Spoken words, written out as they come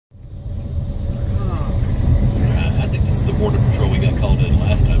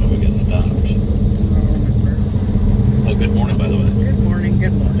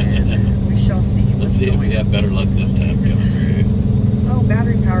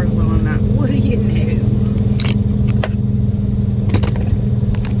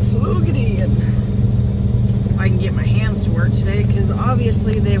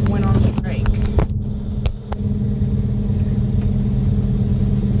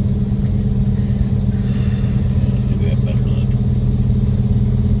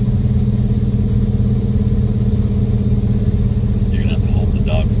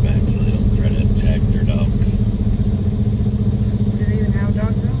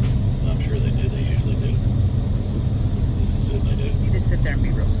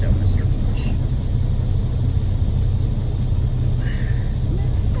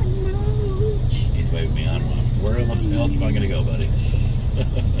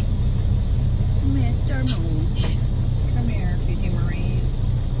our mooch. Come here, Fiji Marie.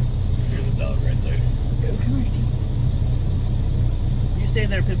 There's a dog right there. Go, come here. You stay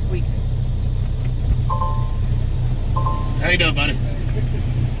there, Pipsqueak. How you doing, buddy?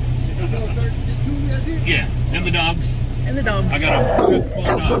 Just two guys here? Yeah, and the dogs. And the dogs. I got a group full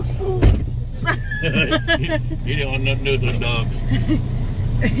of dogs. You don't want nothing to do with those dogs.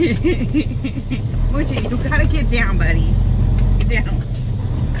 Moochie, you gotta get down, buddy. Get down.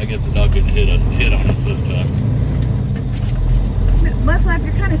 I guess the dog didn't hit on us this time. Mudflap,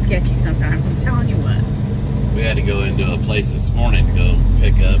 you're kind of sketchy sometimes. I'm telling you what. We had to go into a place this morning to go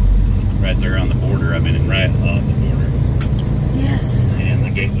pick up right there on the border. I mean, right on the border. Yes. And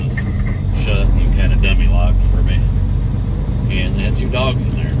the gate was shut and kind of dummy locked for me. And they had two dogs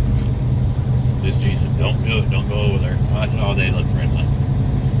in there. This G said, don't do it, don't go over there. I said, oh, they look friendly.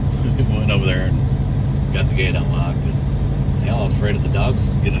 We went over there and got the gate unlocked. And hell, I was afraid of the dogs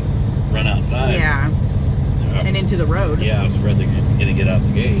gonna run outside. Yeah. And into the road. Yeah, I was afraid they were gonna get out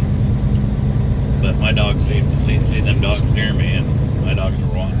the gate. But my dogs seemed to see them dogs near me, and my dogs were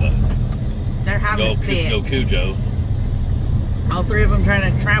wanting to They're having a fit. go Cujo. All three of them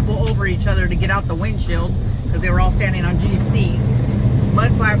trying to trample over each other to get out the windshield because they were all standing on G's seat.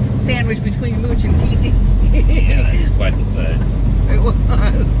 Mudflap sandwiched between Mooch and TT. Yeah, that was quite the sight. It was.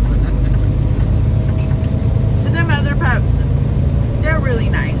 But them other pups, they're really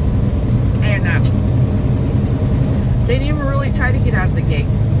nice. And they didn't even really try to get out of the gate.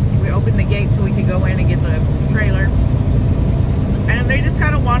 We opened the gate so we could go in and get the trailer. And they just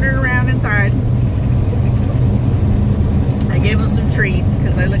kind of wandered around inside. I gave them some treats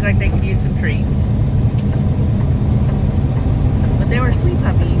because they looked like they could use some treats. But they were sweet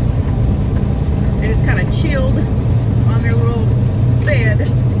puppies. They just kind of chilled on their little bed.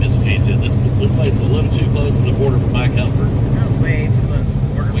 Mrs. G said this place is a little too close to the border for my comfort. That was way too close to the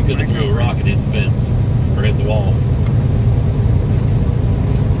border. We could have threw a rock and hit the fence or hit the wall.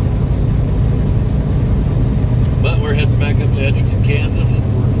 But we're heading back up to Edgerton, Kansas.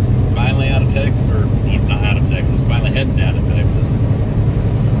 We're finally out of Texas, or not out of Texas, finally heading out of Texas.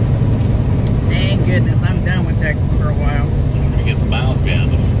 Thank goodness, I'm done with Texas for a while. We get some miles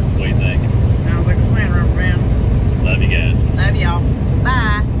behind us. What do you think? Sounds like a plan, Rubber Band. Love you guys. Love y'all.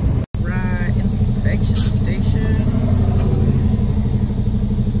 Bye. Right, inspection station.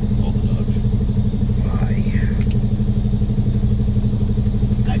 All the dogs. Bye.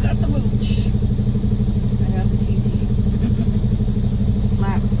 I got the mooch. I got the TT.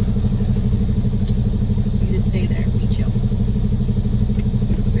 Flap. You just stay there. Be chill.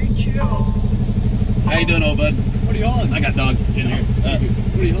 Be chill. How you doing, old bud? What are you hauling? I got dogs in here.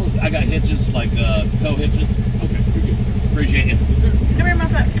 What are you hauling? I got hitches, like tow hitches. Okay, you're good. Appreciate you. Yes, sir. Come here, my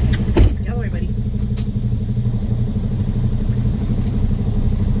flap. Get away, buddy.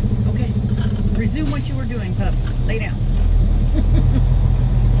 Okay. Resume what you were doing, pups. Lay down.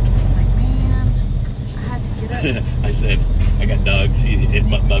 Like, man, I had to get up. I said, I got dogs.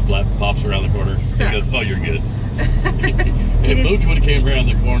 Mudflap pops around the corner. He Stop. goes, oh, you're good. If Mooch would have came around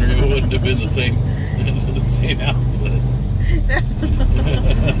the corner, it wouldn't have been the same output.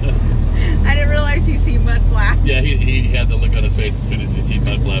 I didn't realize he see Mudflap. Yeah, he had the look on his face as soon as he seen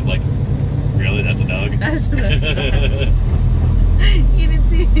Mudflap, like, really, that's a dog? That's you didn't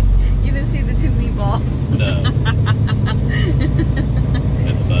see the two meatballs. No.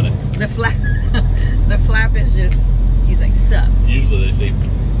 That's funny. The flap is just, he's like, sup. Usually they see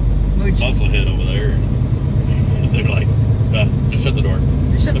Mooch. Musclehead over there, and they're like, just shut the door.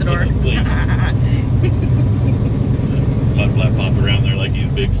 Just shut the door. Please. Mudflap popped around there like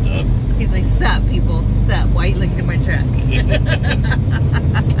he's big stuff. He's like, sup, people, sup. Why are you looking at my truck?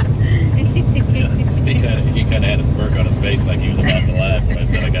 Yeah, he kind of had a smirk on his face like he was about to laugh when I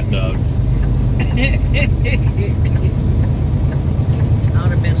said I got dogs. I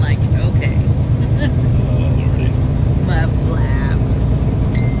would have been like, okay. Oh, Lordy. Mudflap.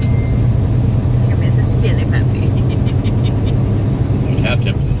 You're Mrs. Silly Puppy. I was half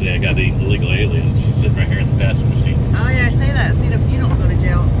tempted to say I got the illegal aliens. She's sitting right here in the passenger seat. Oh yeah, I say that. See, if you don't go to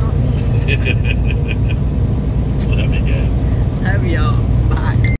jail, not me.